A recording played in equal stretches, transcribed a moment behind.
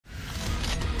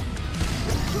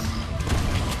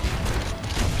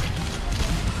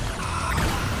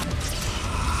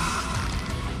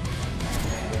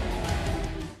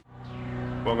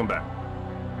welcome back.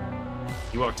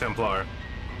 Ewok Templar,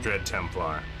 Dread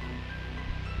Templar.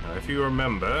 Now, if you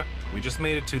remember, we just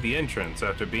made it to the entrance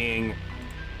after being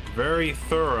very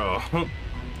thorough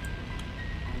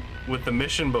with the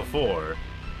mission before.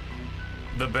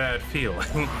 The bad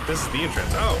feeling. This is the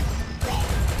entrance.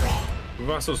 Oh! We've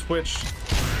also switched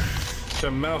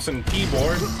to mouse and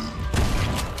keyboard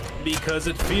because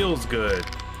it feels good.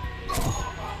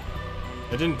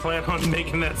 I didn't plan on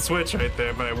making that switch right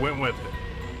there, but I went with it.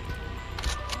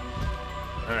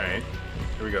 Alright,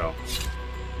 here we go.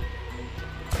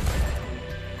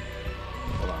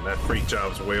 Hold on, that freak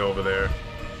job's way over there.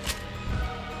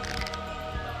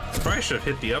 I probably should have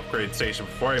hit the upgrade station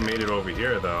before I made it over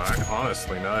here, though.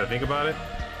 Honestly, now that I think about it.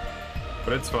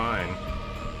 But it's fine.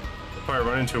 I'll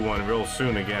probably run into one real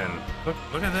soon again.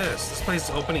 Look at this. This place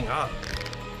is opening up.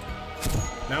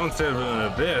 Now instead of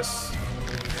an abyss,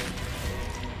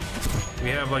 we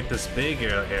have like this big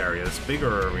area, this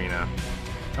bigger arena.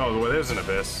 Oh, well, there's an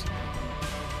abyss.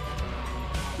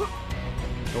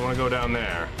 Don't want to go down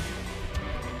there.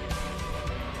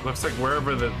 Looks like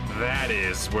wherever that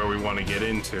is where we want to get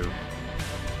into.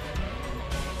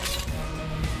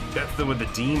 That's where the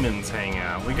demons hang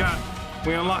out.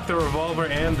 We unlocked the revolver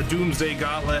and the Doomsday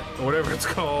Gauntlet, or whatever it's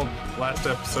called, last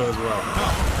episode as well.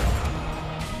 Oh.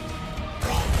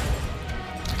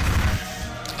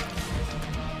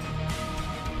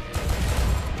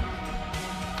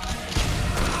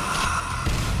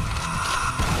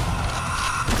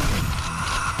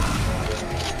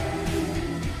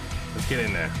 Get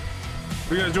in there.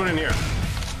 What are you guys doing in here?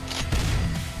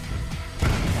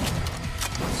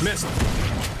 Missed.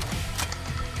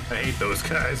 I hate those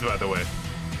guys, by the way.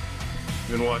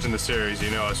 You've been watching the series,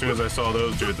 you know, as soon as I saw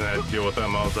those dudes and I had to deal with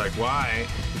them, I was like, why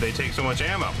did they take so much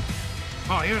ammo?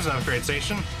 Oh, here's an upgrade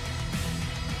station.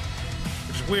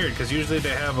 Which is weird, because usually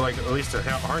they have, like, at least a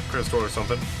heart crystal or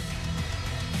something.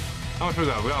 How much we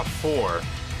got? We got 4.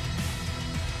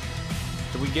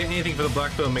 Did we get anything for the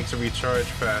black belt that makes it recharge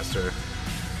faster?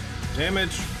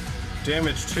 Damage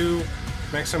 2,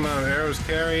 max amount of arrows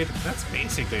carried. That's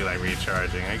basically like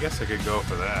recharging. I guess I could go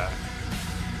for that.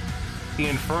 The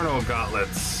Inferno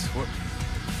Gauntlets. What?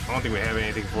 I don't think we have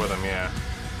anything for them, yeah.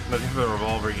 Nothing for the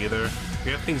revolver either.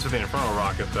 We have things for the Inferno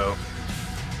Rocket though.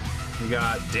 We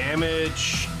got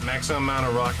damage, maximum amount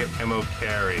of rocket ammo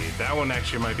carried. That one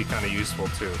actually might be kind of useful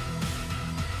too.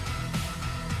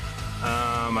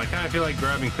 I kind of feel like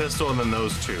grabbing pistol and then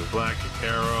those two. Black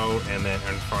Arrow and then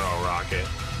Inferno Rocket.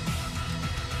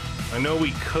 I know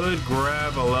we could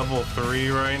grab a level 3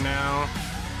 right now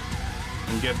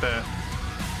and get that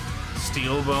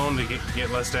steel bone to get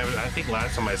less damage. I think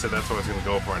last time I said that's what I was going to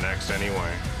go for next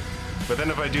anyway. But then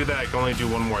if I do that, I can only do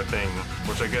one more thing,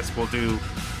 which I guess we'll do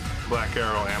Black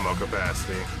Arrow ammo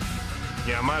capacity.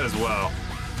 Yeah, I might as well.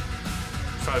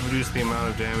 Try to reduce the amount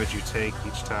of damage you take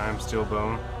each time, steel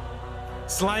bone.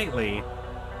 Slightly.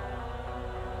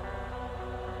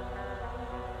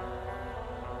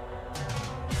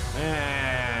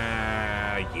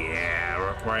 Yeah,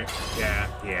 right. Yeah.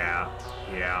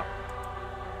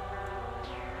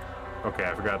 Okay,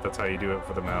 I forgot that's how you do it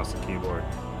for the mouse and keyboard.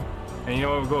 And you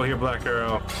know what? We'll go here, Black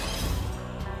Arrow.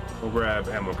 We'll grab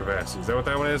ammo capacity. Is that what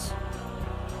that one is?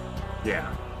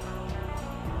 Yeah.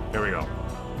 There we go.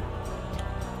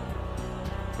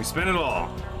 We spend it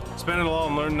all. Spend it all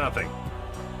and learn nothing.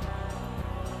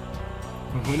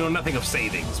 We know nothing of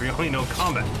savings. We only know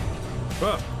combat.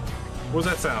 Whoa. What was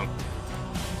that sound?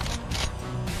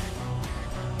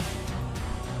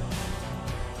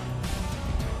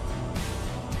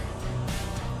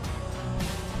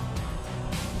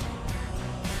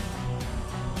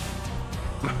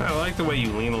 I like the way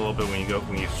you lean a little bit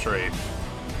when you strafe.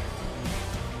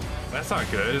 That's not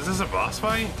good. Is this a boss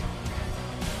fight?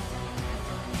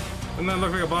 Doesn't that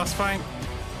look like a boss fight?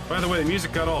 By the way, the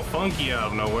music got all funky out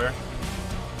of nowhere.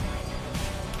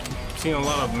 Seen a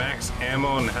lot of max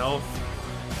ammo and health.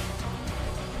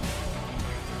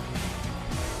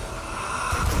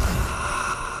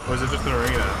 Or is it just an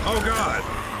arena? Oh god!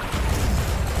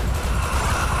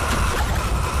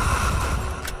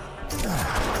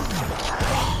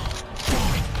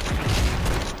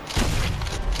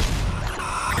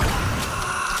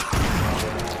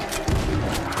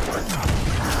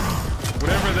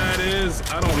 Whatever that is,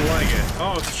 I don't like it.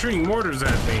 Oh, it's shooting mortars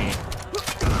at me.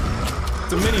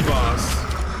 It's a mini boss.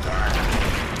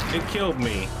 It killed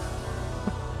me.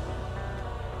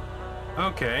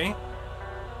 Okay.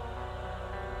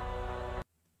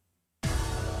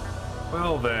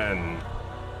 Well then.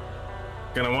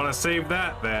 Gonna want to save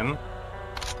that then.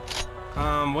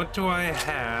 What do I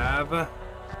have?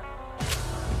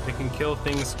 They can kill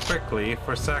things quickly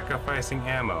for sacrificing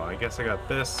ammo. I guess I got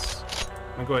this.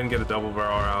 I'm gonna go ahead and get a double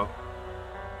barrel out.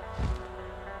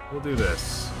 We'll do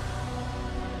this.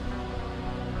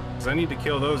 Because I need to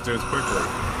kill those dudes quickly.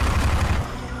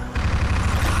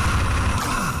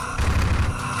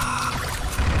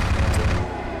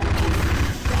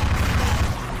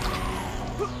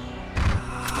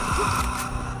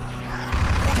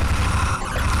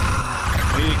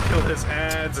 I need to kill his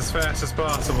ads as fast as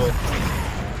possible.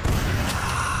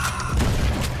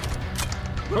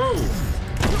 Oh!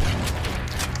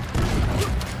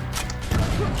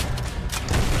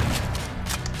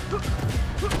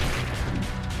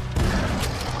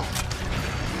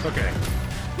 Okay.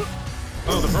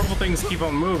 Oh, the purple things keep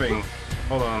on moving.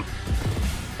 Hold on.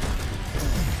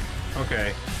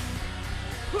 Okay.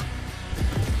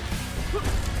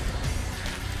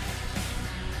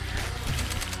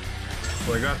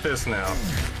 So I got this now.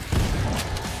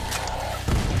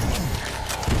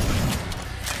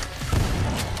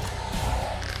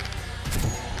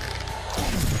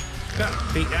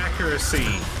 Got the accuracy.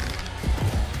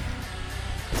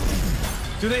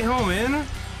 Do they home in?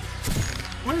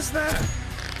 What is that?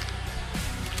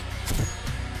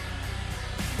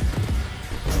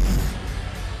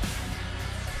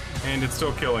 And it's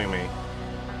still killing me.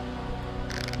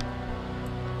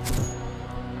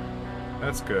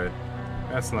 That's good.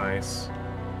 That's nice.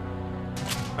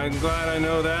 I'm glad I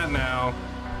know that now.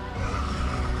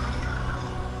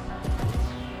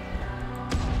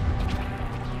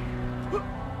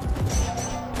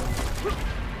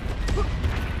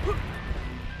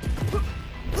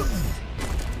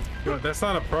 You know, that's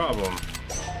not a problem.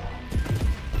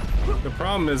 The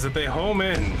problem is that they home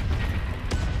in.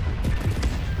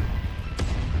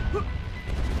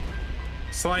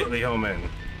 Slightly home in.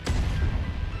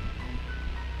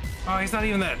 Oh, he's not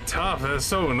even that tough. That's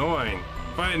so annoying.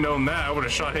 If I had known that, I would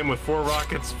have shot him with 4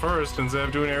 rockets first instead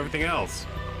of doing everything else.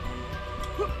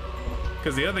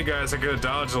 Because the other guys I could have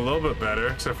dodged a little bit better,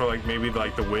 except for like maybe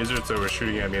like the wizards that were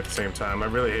shooting at me at the same time. I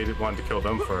really wanted to kill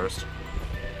them first.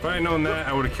 If I had known that,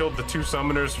 I would have killed the 2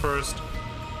 summoners first,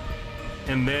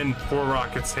 and then 4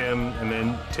 rockets him, and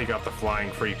then take out the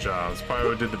flying freak jobs. Probably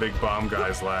would have did the big bomb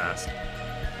guys last.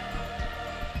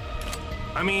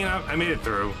 I mean, I made it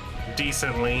through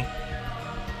decently.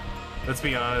 Let's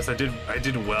be honest, I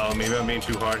did well. Maybe I'm being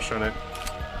too harsh on it.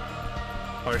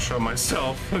 Harsh on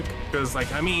myself, because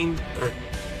like, I mean,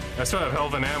 I still have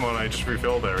health and ammo, and I just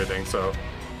refilled everything. So,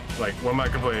 like, what am I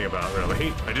complaining about,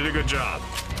 really? I did a good job.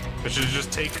 I should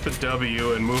just take the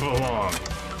W and move along.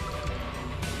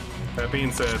 That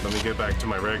being said, let me get back to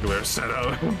my regular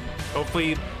setup.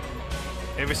 Hopefully,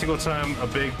 every single time a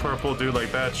big purple dude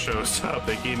like that shows up,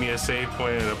 they gave me a save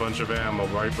point and a bunch of ammo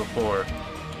right before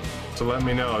to let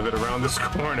me know that around this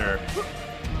corner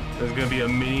there's gonna be a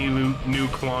mini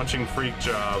nuke launching freak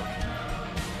job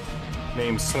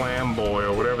named Slam Boy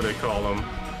or whatever they call him.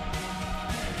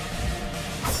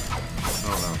 I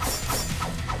don't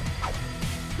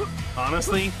know.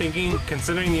 Honestly,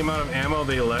 considering the amount of ammo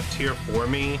they left here for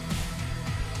me,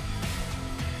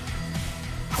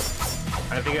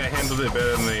 I think I handled it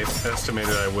better than they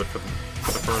estimated I would for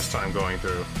the first time going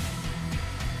through.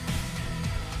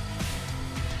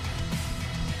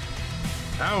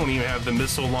 I don't even have the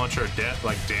missile launcher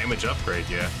damage upgrade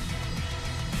yet.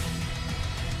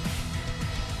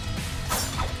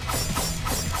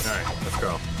 Alright, let's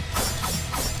go.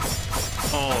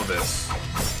 All of this.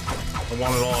 I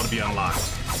want it all to be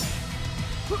unlocked.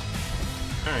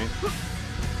 Alright.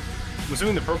 I'm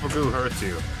assuming the purple goo hurts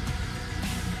you.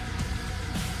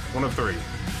 1 of 3.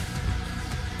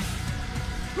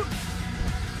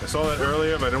 I saw that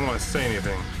earlier, but I didn't want to say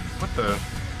anything. What the?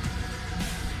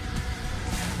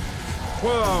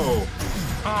 Whoa!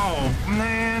 Oh,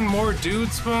 man, more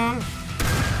dudes spawn?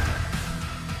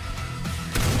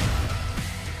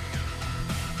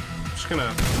 I'm just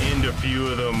gonna end a few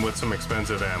of them with some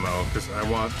expensive ammo, because I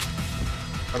don't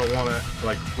want to,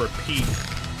 like, repeat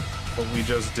what we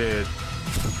just did.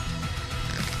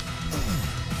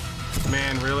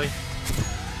 Man, really?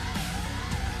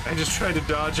 I just tried to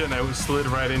dodge it and I slid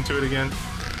right into it again.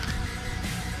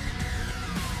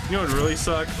 You know what really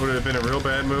sucked? Would have been a real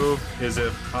bad move is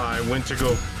if I went to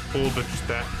go pull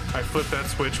I flipped that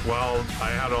switch while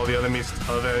I had all the other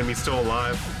enemies still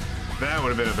alive. That would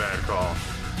have been a bad call.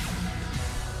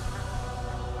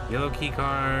 Yellow key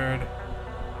card.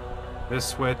 This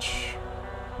switch.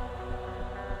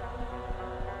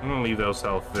 I'm gonna leave those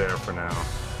health there for now.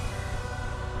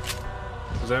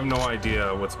 Because I have no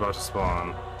idea what's about to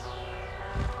spawn.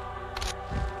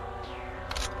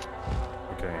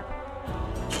 Okay.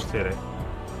 Just hit it.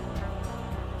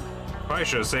 Probably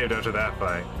should have saved after that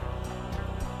fight.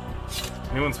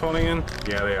 Anyone spawning in?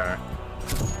 Yeah, they are.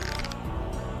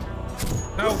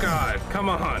 Oh god, come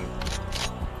on!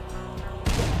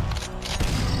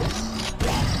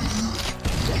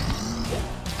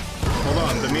 Hold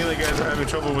on, the melee guys are having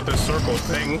trouble with this circle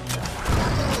thing.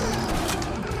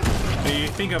 And you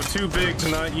think I'm too big to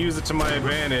not use it to my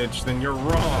advantage, then you're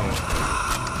wrong.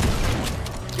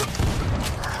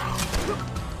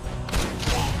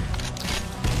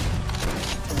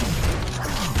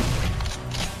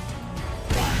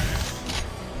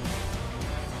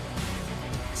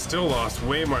 Still lost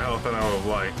way more health than I would have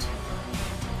liked.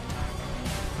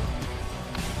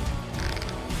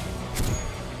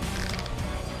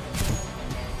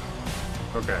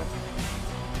 Okay.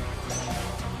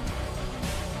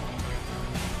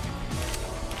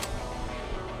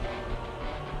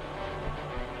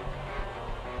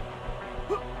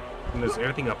 And there's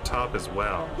everything up top as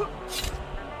well.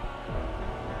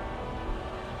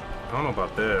 I don't know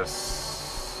about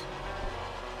this.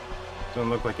 Doesn't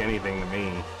look like anything to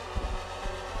me.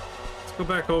 Let's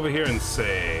go back over here and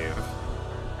save.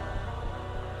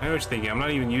 I know what you're thinking. I'm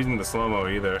not even using the slow-mo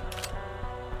either.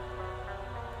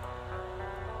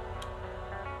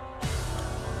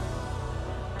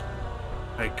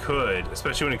 I could,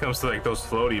 especially when it comes to like those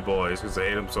floaty boys, because I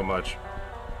hate them so much.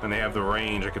 And they have the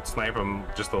range. I could snipe them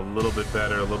just a little bit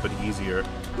better, a little bit easier.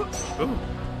 Ooh.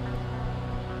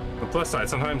 The plus side,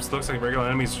 sometimes it looks like regular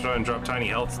enemies are trying to drop tiny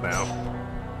healths now.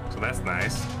 So that's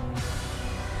nice.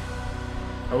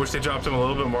 I wish they dropped them a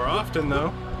little bit more often,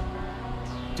 though.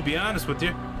 To be honest with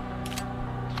you.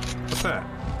 What's that?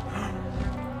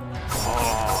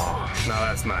 Oh, now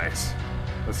that's nice.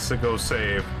 Let's go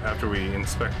save after we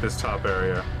inspect this top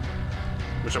area.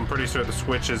 Which I'm pretty sure the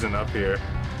switch isn't up here.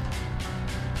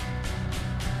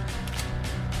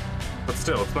 But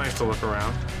still, it's nice to look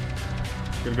around.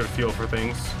 Get a good feel for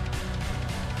things.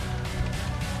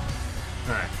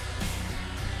 Alright.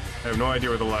 I have no idea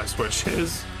where the last switch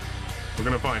is. We're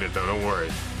gonna find it though, don't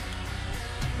worry.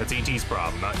 That's ET's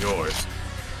problem, not yours.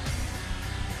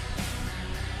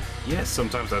 Yes,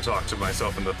 sometimes I talk to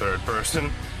myself in the third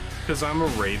person, because I'm a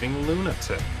raving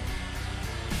lunatic.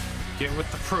 Get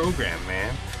with the program,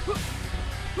 man. Well,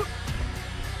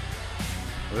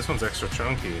 this one's extra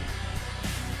chunky.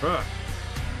 Ugh.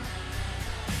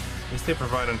 At least they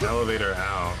provide an elevator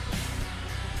out.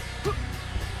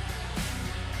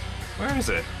 Where is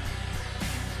it?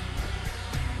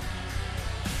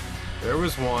 There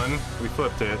was one. We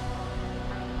flipped it.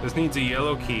 This needs a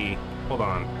yellow key. Hold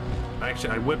on.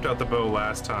 Actually, I whipped out the bow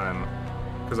last time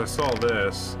because I saw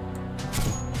this.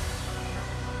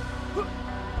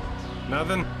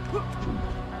 Nothing?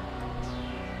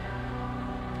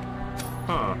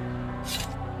 Huh.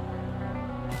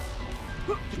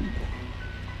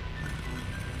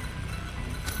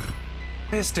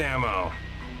 Fist ammo.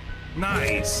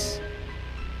 Nice.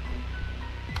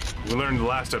 We learned the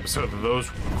last episode that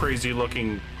those crazy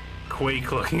looking,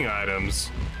 Quake looking items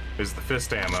is the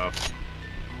fist ammo.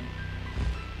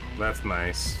 That's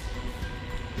nice.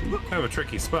 Kind of a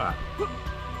tricky spot.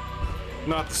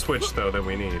 Not the switch though that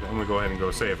we need. I'm gonna go ahead and go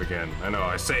save again. I know,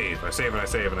 I save and I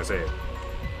save and I save.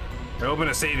 I open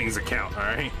a savings account,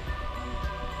 alright?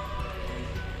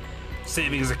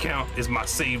 Savings account is my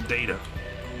saved data.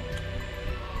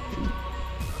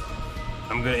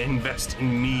 I'm gonna invest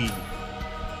in me.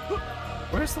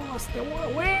 Where's the last?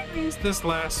 Where is this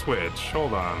last switch?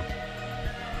 Hold on.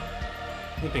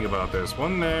 Let me think about this.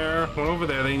 One there, one over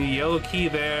there. They need a yellow key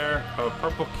there, a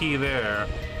purple key there.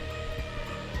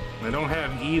 I don't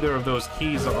have either of those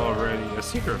keys already. A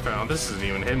secret found. This isn't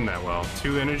even hidden that well.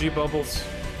 2 energy bubbles.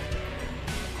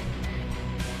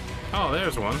 Oh,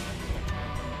 there's one.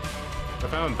 I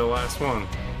found the last one.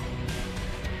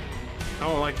 I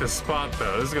don't like this spot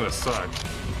though. This is gonna suck.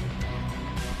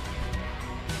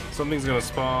 Something's gonna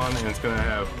spawn and it's gonna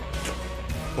have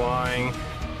flying.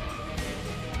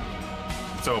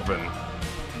 It's open.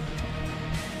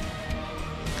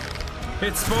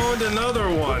 It spawned another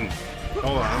one.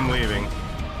 Hold on, I'm leaving.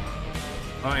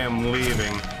 I am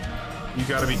leaving. You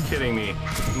gotta be kidding me.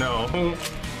 No.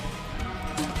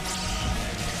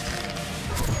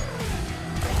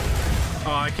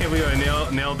 Oh, I can't believe I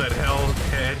nailed that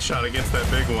headshot against that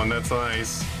big one. That's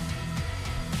nice.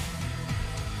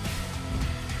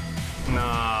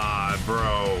 Nah,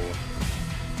 bro.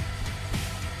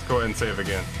 Let's go ahead and save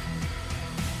again.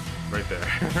 Right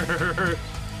there.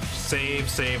 Save,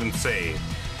 save, and save.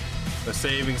 The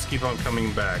savings keep on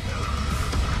coming back.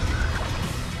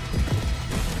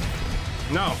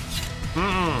 No.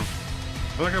 I'm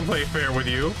not gonna play fair with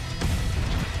you.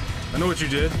 I know what you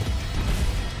did.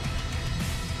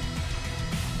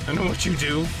 I I know what you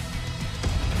do.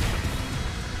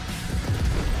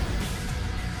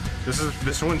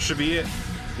 This one should be it.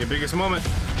 Your biggest moment.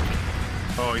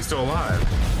 Oh, he's still alive.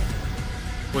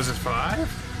 Was it 5?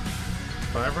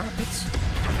 5 rockets?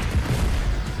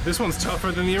 This one's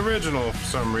tougher than the original for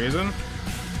some reason.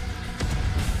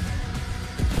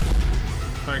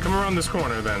 Alright, come around this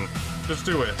corner then. Just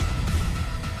do it.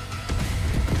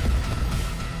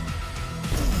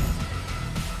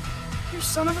 You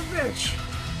son of a bitch.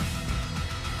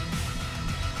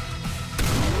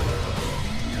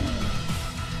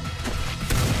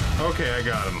 Okay, I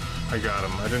got him.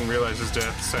 I didn't realize his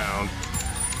death sound.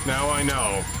 Now I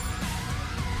know.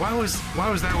 Why was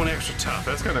that one extra tough?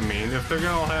 That's kind of mean. If they're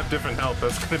gonna all have different health,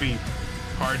 that's gonna be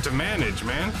hard to manage,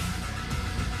 man.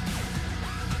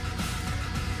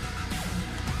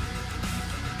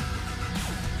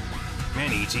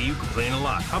 Man, E.T., you complain a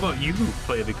lot. How about you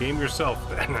play the game yourself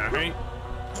then, alright?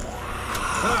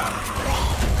 Ah.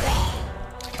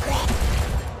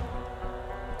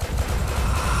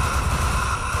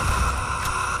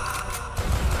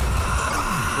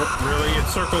 Really? It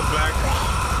circles back?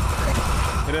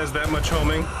 It has that much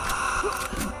homing?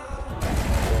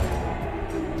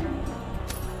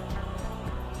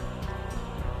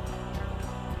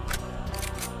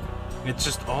 It's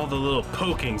just all the little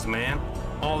pokings, man.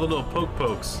 All the little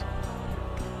pokes.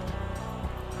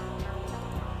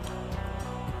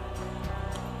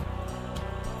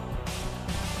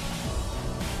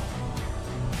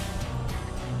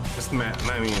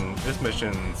 This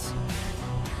mission's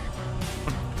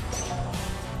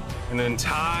an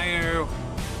entire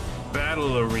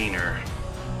battle arena.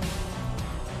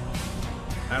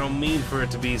 I don't mean for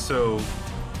it to be so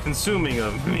consuming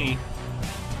of me.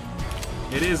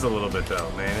 It is a little bit though,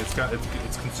 man. It's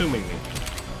consuming me.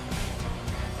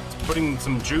 It's putting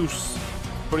some juice,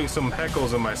 putting some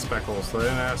heckles in my speckles that I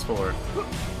didn't ask for.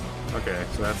 Okay,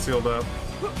 so that's sealed up.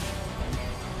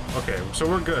 Okay, so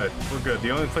we're good. We're good.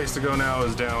 The only place to go now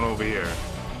is down over here.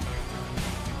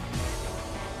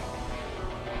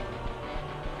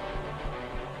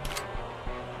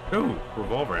 Ooh,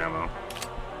 revolver ammo.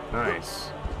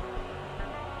 Nice.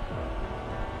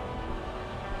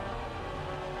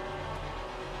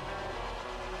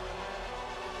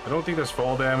 I don't think there's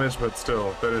fall damage, but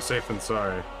still, better safe than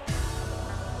sorry.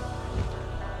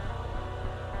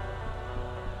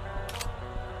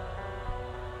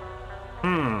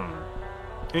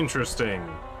 Interesting.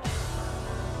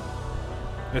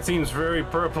 It seems very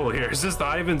purple here. Is this the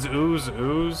Ivan's ooze?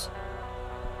 Is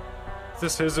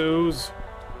this his ooze?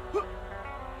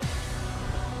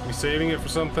 You saving it for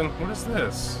something? What is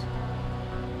this?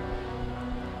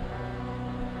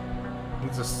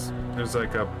 There's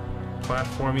like a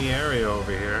platformy area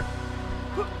over here.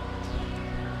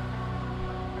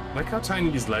 Like how tiny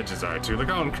these ledges are too. Look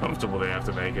how uncomfortable they have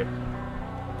to make it.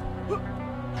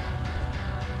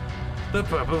 The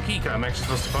purple key card. I'm actually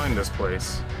supposed to find this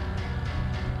place.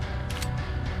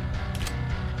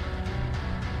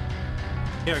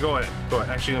 Yeah, go ahead.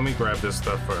 Actually, let me grab this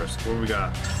stuff first. What do we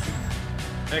got?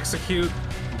 Execute,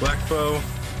 black bow,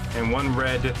 and 1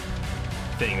 red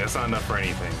thing. That's not enough for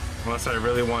anything. Unless I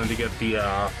really wanted to get the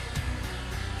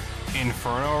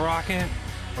Inferno rocket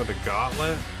or the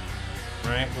gauntlet.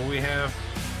 Right? What we have?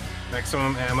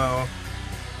 Maximum ammo,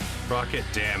 rocket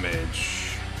damage.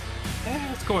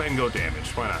 Let's go ahead and go damage.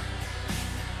 Why not?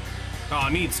 Oh,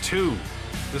 it needs 2.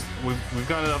 We've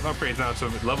got enough upgrades now, so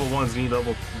level 1s need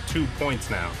level 2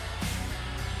 points now.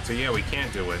 So yeah, we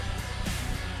can't do it.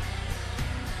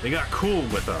 They got cool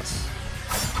with us.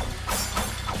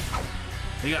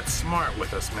 They got smart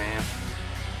with us, man.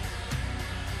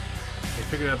 They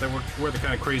figured out that we're the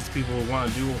kind of crazy people who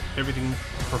want to do everything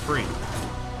for free.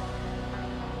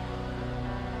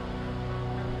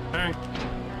 Alright.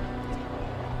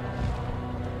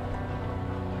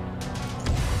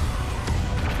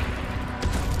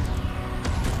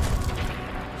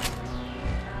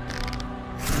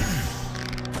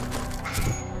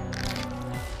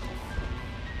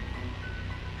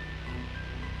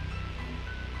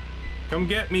 Come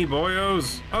get me,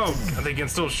 boyos! Oh, they can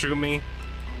still shoot me.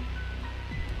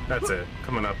 That's it.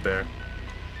 Coming up there.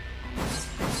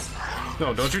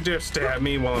 No, don't you dare stab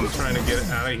me while I'm trying to get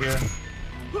out of here.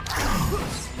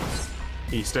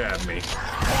 He stabbed me.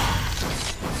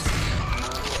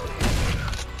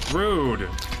 Rude.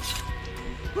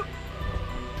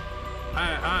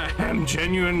 I am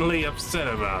genuinely upset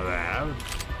about that.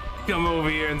 Come over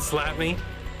here and slap me.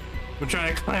 I'm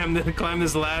trying to climb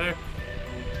this ladder.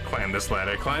 Climb this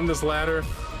ladder.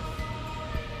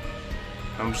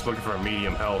 I'm just looking for a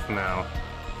medium health now.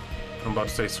 I'm about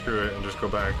to say screw it and just go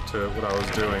back to what I was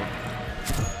doing.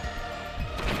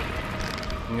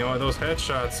 You know what? Those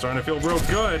headshots starting to feel real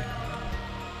good.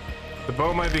 The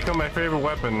bow might become my favorite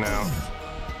weapon now.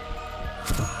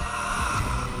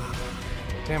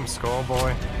 Damn skull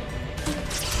boy.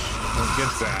 Get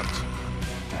zapped.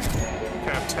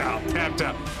 Tapped out. Tapped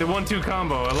out. The 1-2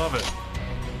 combo. I love it.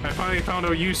 I finally found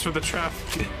a use for the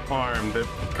traffic arm that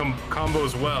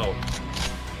combos well.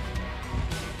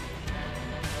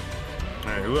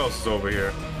 Alright, who else is over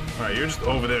here? Alright, you're just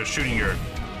over there shooting your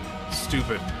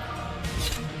stupid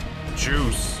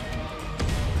juice.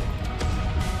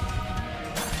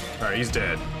 Alright, he's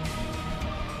dead.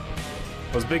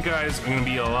 Those big guys are gonna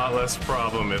be a lot less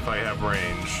problem if I have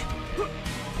range.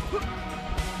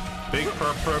 Big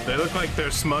perp, they look like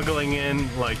they're smuggling in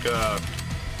like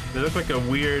they look like a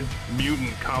weird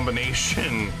mutant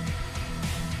combination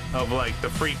of like the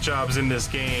freak jobs in this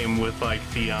game with like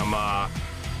the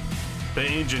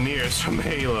engineers from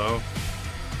Halo.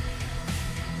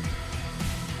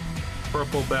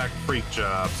 Purple back freak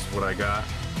jobs, what I got.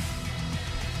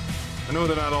 I know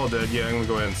they're not all dead. Yeah, I'm gonna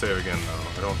go ahead and save again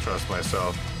though. I don't trust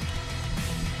myself.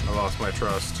 I lost my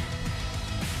trust.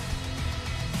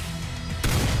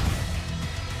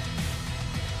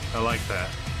 I like that.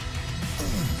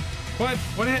 What?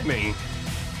 What hit me?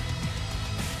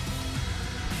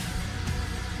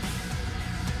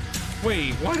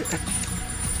 Wait, what?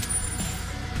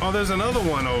 Oh, there's another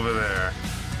one over there.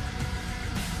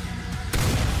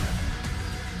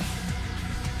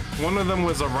 One of them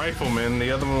was a rifleman,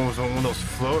 the other one was one of those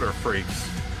floater freaks.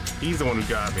 He's the one who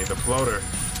got me, the floater.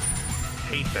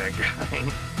 Hate that guy.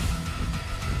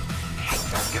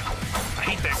 Hate that guy. I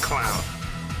hate that clown.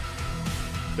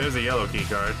 There's a yellow key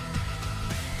card.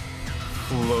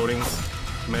 Floating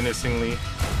menacingly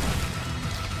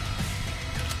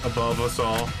above us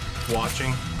all,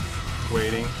 watching,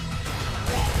 waiting.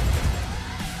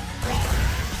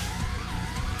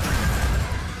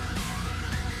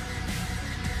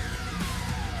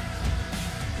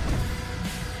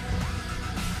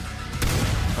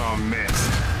 Oh,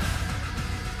 missed.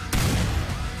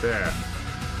 There.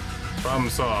 Problem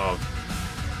solved.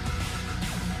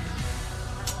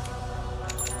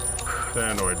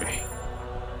 That annoyed me.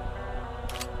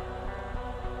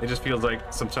 It just feels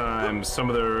like sometimes some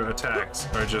of their attacks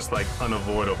are just like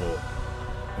unavoidable,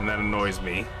 and that annoys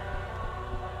me.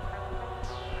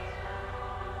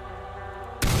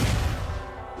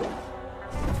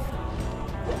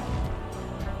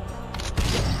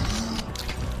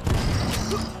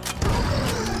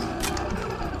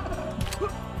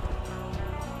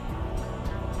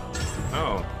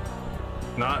 Oh,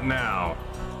 not now.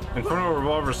 Infernal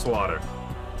Revolver Slaughter.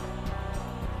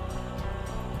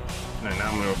 And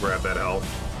now I'm gonna grab that health.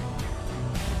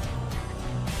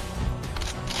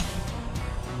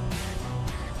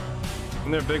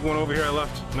 Isn't there a big one over here I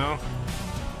left? No?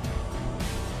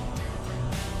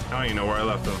 I don't even know where I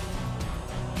left them.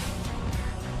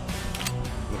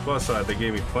 On the plus side, they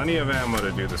gave me plenty of ammo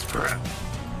to do this crap.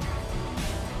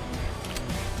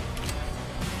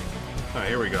 Alright,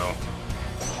 here we go.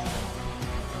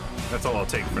 That's all I'll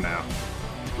take for now.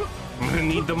 I'm gonna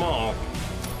need them all.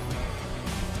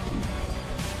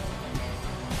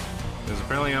 Because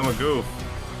apparently I'm a goof.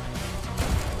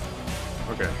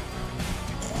 Okay.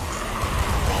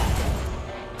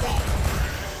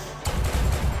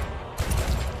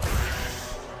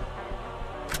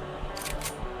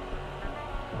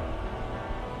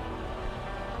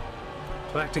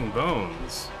 Collecting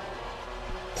bones.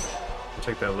 I'll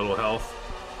take that little health.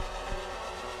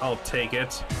 I'll take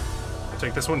it. I'll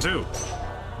take this one too.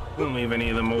 Won't leave any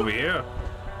of them over here.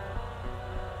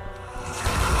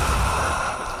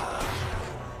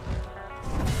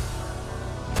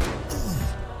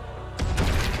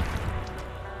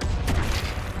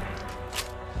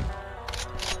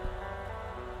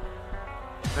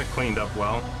 That cleaned up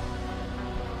well.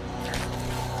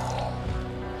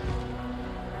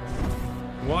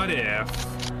 What if?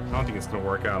 I don't think it's gonna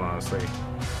work out, honestly.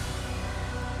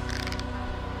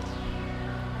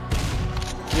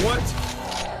 What?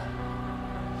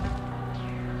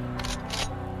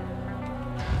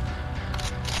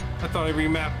 I thought I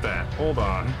remapped that. Hold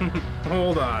on.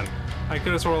 Hold on. I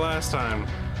could have swore last time.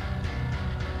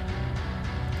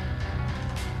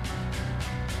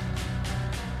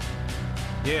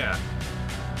 Yeah.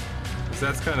 'Cause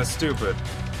that's kind of stupid.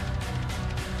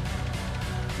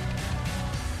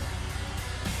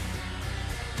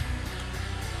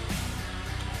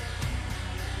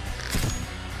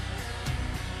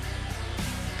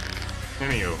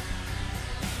 Anywho.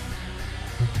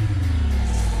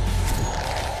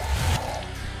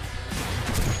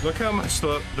 Look how much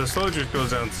the soldiers goes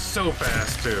down so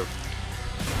fast too.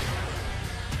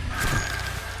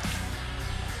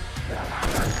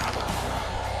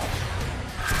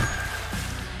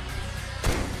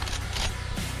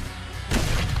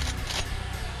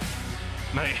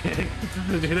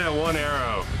 That one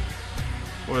arrow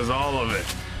was all of it.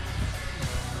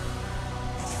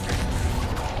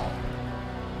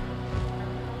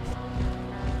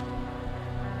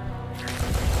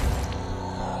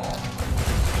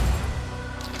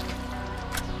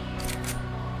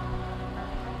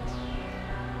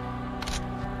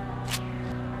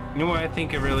 You know what I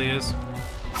think it really is?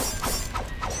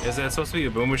 Is that it's supposed to be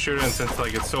a boomer shooter, and since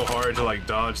like it's so hard to like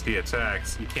dodge the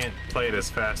attacks, you can't play it as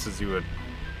fast as you would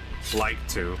like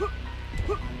to.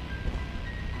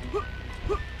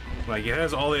 Like it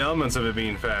has all the elements of it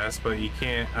being fast, but you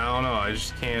can't, I don't know, I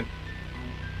just can't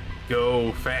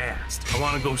go fast. I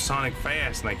want to go Sonic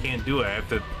fast and I can't do it. I have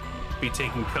to be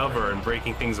taking cover and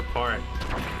breaking things apart.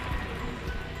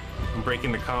 I'm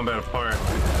breaking the combat apart.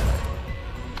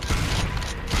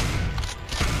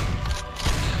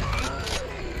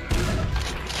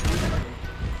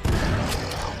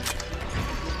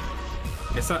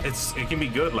 It's not, it can be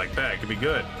good like that, it can be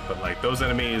good, but like those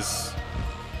enemies,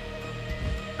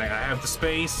 like I have the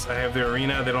space, I have the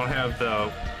arena, they don't have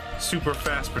the super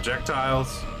fast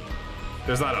projectiles.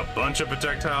 There's not a bunch of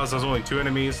projectiles, there's only 2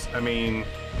 enemies. I mean,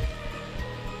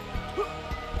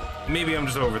 maybe I'm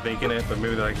just overthinking it, but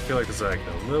maybe like, I feel like it's like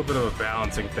a little bit of a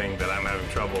balancing thing that I'm having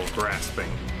trouble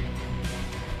grasping.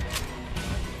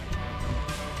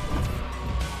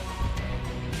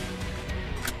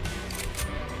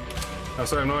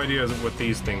 So I have no idea what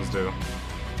these things do.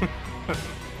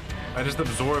 I just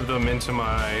absorb them into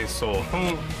my soul.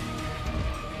 Are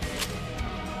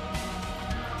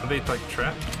they like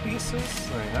trap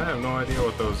pieces? I have no idea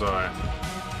what those are.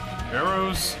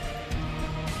 Arrows?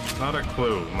 Not a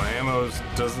clue. My ammo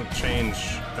doesn't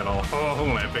change at all. Oh,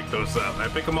 when I pick those up. I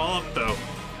pick them all up though.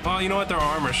 Oh, you know what? They're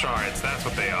armor shards. That's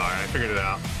what they are. I figured it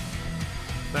out.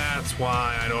 That's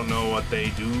why I don't know what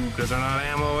they do, because they're not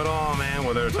ammo at all, man.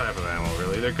 Well, they're a type of ammo,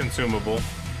 really. They're consumable.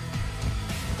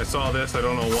 I saw this, I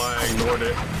don't know why I ignored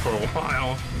it for a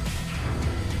while.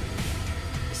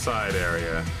 The side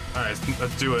area. Alright,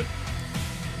 let's do it.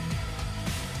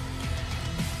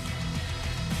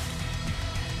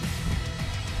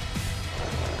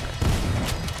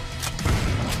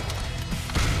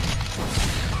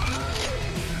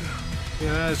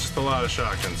 Yeah, that's just a lot of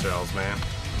shotgun shells, man.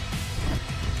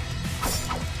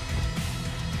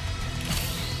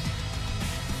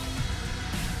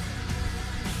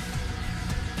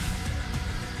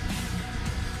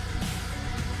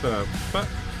 But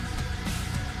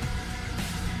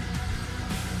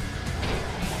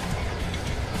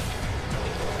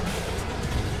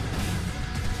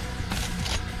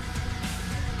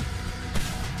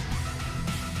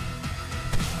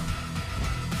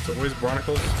so where's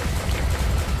Barnacles?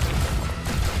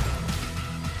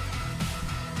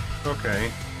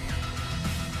 Okay.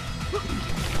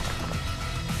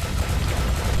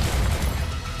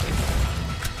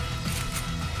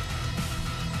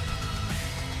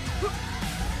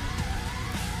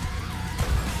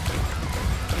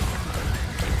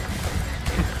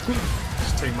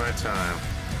 Just take my time.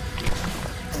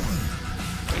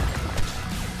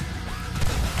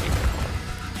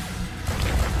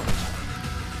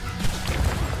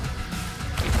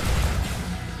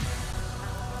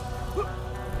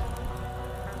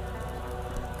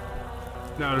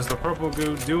 Now, does the purple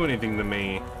goo do anything to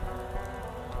me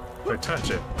if I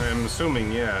touch it? I'm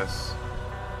assuming yes.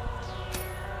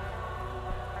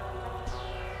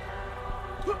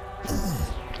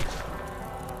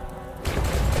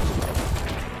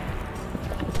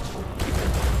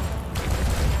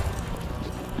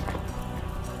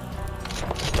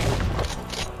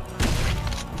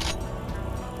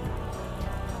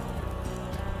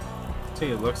 See,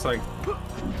 it looks like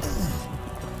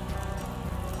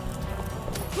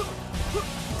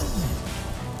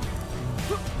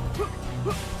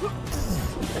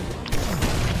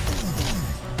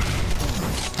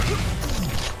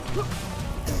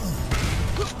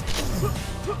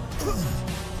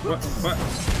What?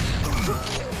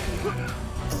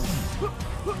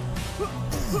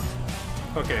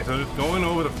 Okay, so just going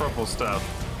over the purple stuff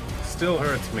still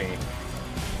hurts me.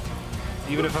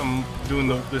 Even if I'm doing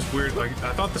this weird, like,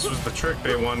 I thought this was the trick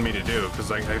they wanted me to do,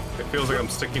 because like, it feels like I'm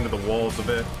sticking to the walls a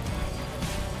bit.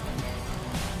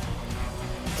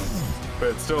 But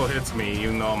it still hits me,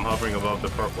 even though I'm hovering above the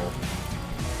purple.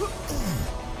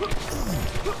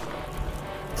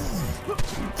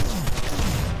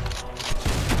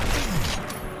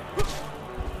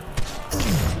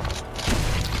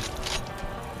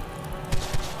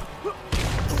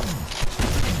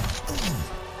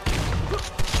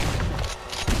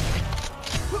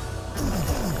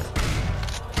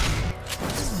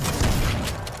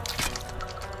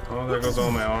 goes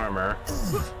all my armor.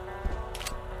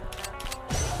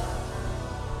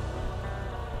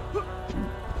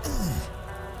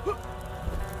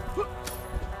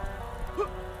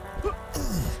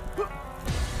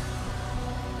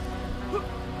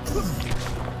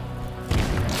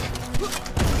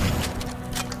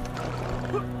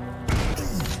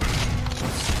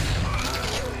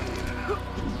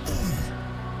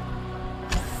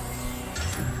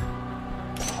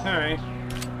 Alright.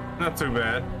 Not too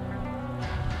bad.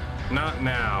 Not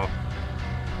now.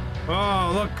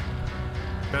 Oh, look!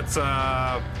 That's,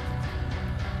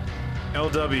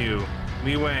 LW.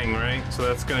 Li Wang, right? So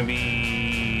that's gonna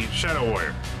be Shadow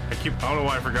Warrior. I don't know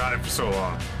why I forgot it for so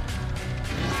long.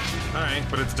 Alright,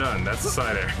 but it's done. That's the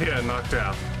side area. Yeah, knocked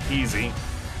out. Easy.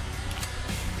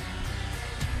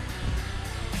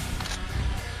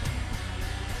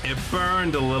 It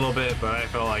burned a little bit, but I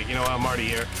felt like, you know what, I'm already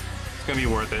here. It's gonna be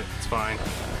worth it. It's fine.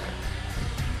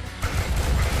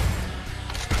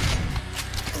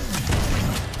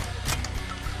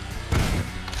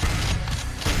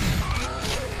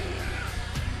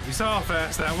 You saw how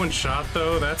fast that one shot,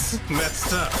 though? That's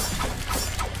messed up.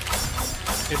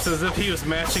 It's as if he was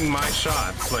matching my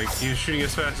shots. Like, he was shooting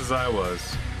as fast as I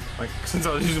was. Like, since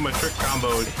I was using my trick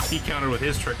combo, he countered with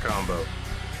his trick combo.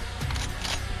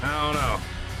 I don't know.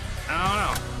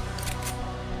 I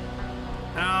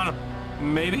don't know.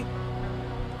 Maybe.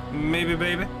 Maybe,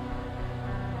 baby.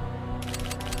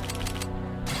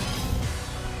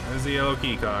 There's the yellow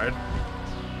key card.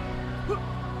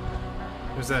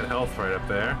 There's that health right up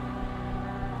there.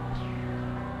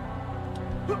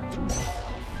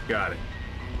 Got it.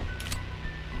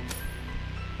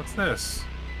 What's this?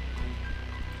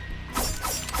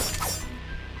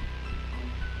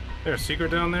 There's a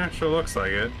secret down there? Sure looks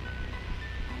like it.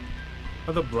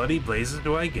 How the bloody blazes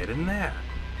do I get in there?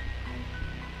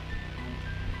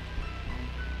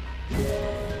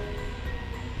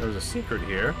 There was a secret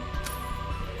here.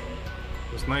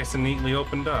 It was nice and neatly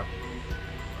opened up.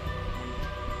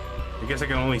 I guess I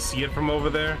can only see it from over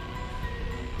there.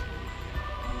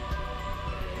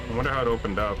 I wonder how it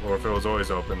opened up, or if it was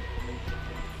always open.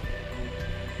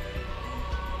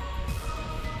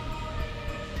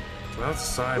 So that's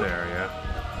the side area.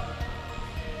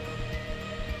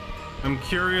 I'm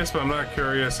curious, but I'm not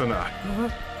curious enough.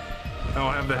 I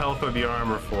don't have the health or the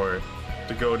armor for it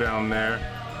to go down there.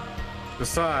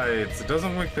 Besides, it doesn't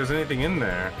look like there's anything in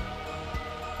there.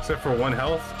 Except for one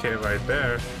health kit right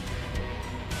there.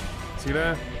 See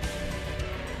that?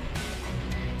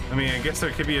 I mean, I guess there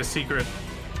could be a secret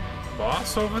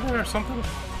boss over there or something?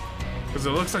 Because it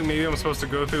looks like maybe I'm supposed to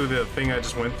go through the thing I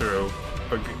just went through,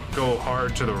 but go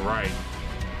hard to the right.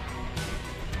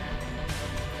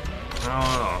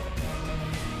 I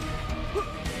don't know.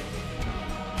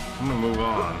 I'm gonna move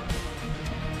on.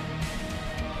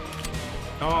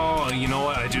 Oh, you know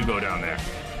what? I do go down there.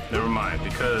 Never mind,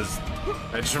 because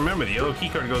I just remember the yellow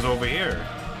keycard goes over here.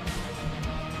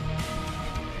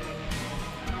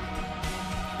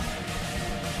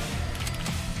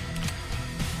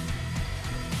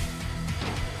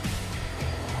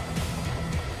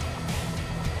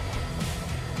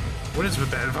 What is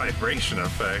with that vibration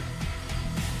effect?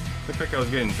 Looked like I was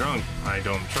getting drunk. I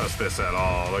don't trust this at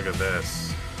all. Look at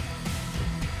this.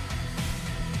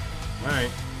 Alright.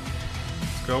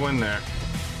 Let's go in there.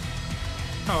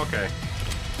 Oh, okay.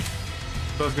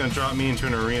 So it's gonna drop me into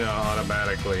an arena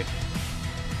automatically.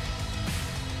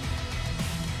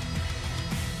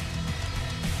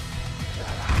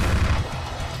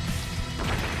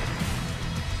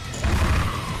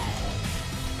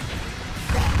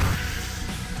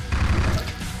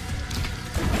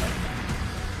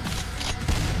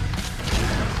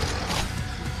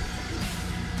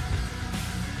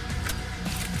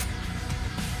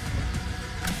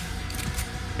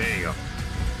 There you go.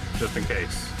 Just in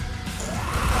case.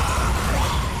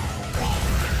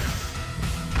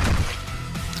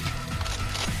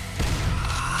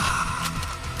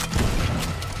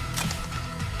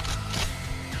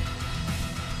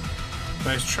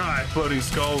 Nice try, floating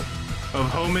skull of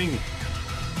homing.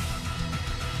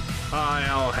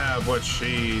 I'll have what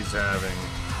she's having.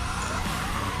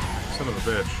 Son of a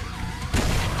bitch.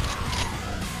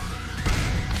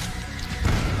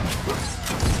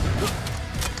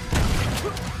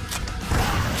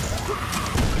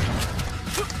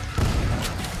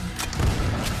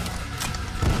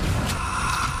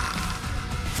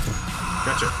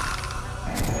 Gotcha.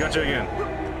 Gotcha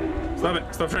again. Stop it.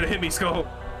 Stop trying to hit me, skull.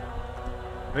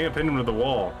 I think I pinned him to the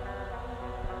wall.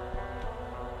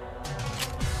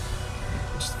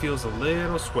 It just feels a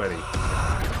little sweaty.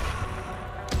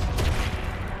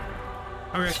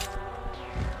 Okay.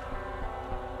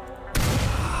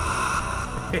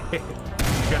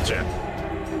 Gotcha.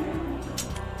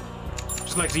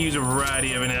 Just like to use a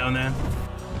variety every now and then.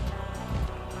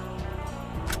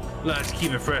 Like to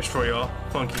keep it fresh for y'all.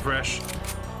 Funky fresh.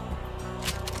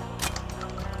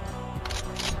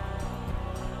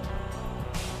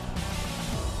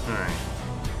 Alright.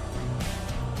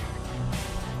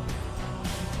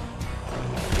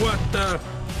 What the?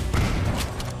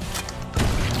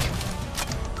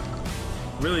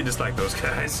 Really dislike those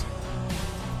guys.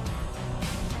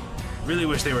 Really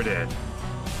wish they were dead.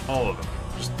 All of them.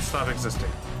 Just stop existing.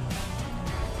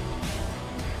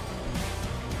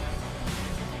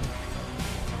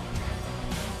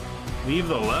 Leave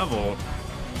the level?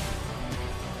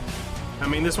 I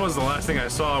mean, this was the last thing I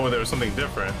saw where there was something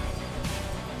different.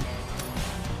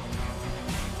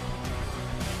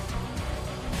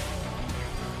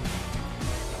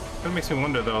 That makes me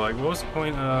wonder though, like, what was the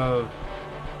point of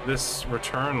this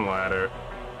return ladder?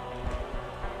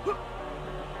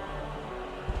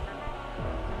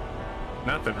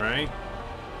 Nothing, right?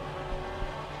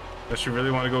 Unless you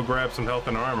really want to go grab some health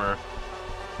and armor.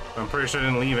 I'm pretty sure I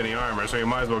didn't leave any armor, so you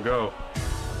might as well go.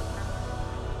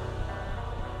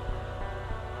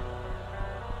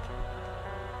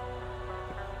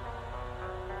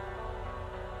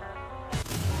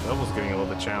 The level's getting a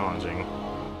little bit challenging.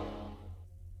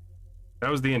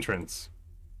 That was the entrance.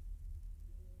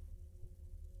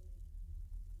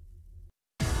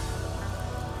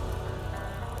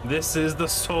 This is the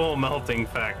soul melting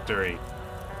factory.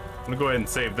 I'm gonna go ahead and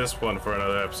save this one for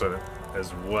another episode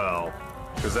as well,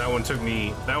 because that one took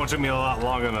me a lot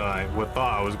longer than I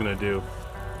thought I was gonna do,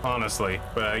 honestly.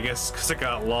 But I guess because I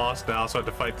got lost, I also had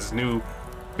to fight this new,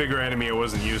 bigger enemy I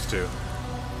wasn't used to.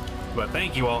 But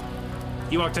thank you all.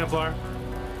 Ewok Templar,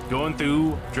 going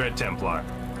through Dread Templar.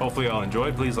 Hopefully y'all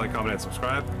enjoyed. Please like, comment, and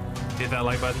subscribe. Hit that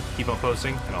like button. Keep on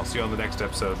posting, and I'll see you on the next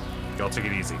episode. Y'all take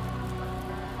it easy.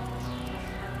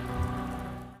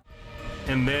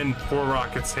 And then 4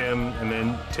 rockets him, and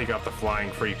then take out the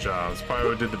flying freak jobs. Probably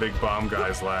would did the big bomb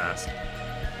guys last.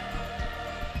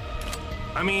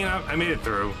 I mean, I made it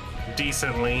through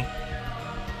decently.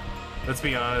 Let's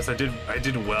be honest, I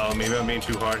did well. Maybe I'm being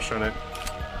too harsh on it.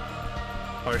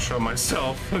 Harsh on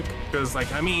myself, because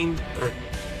like, I mean,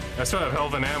 I still have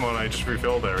health and ammo, and I just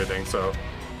refilled everything. So,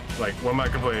 like, what am I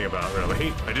complaining about,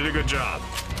 really? I did a good job.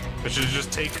 I should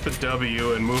just take the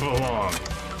W and move along.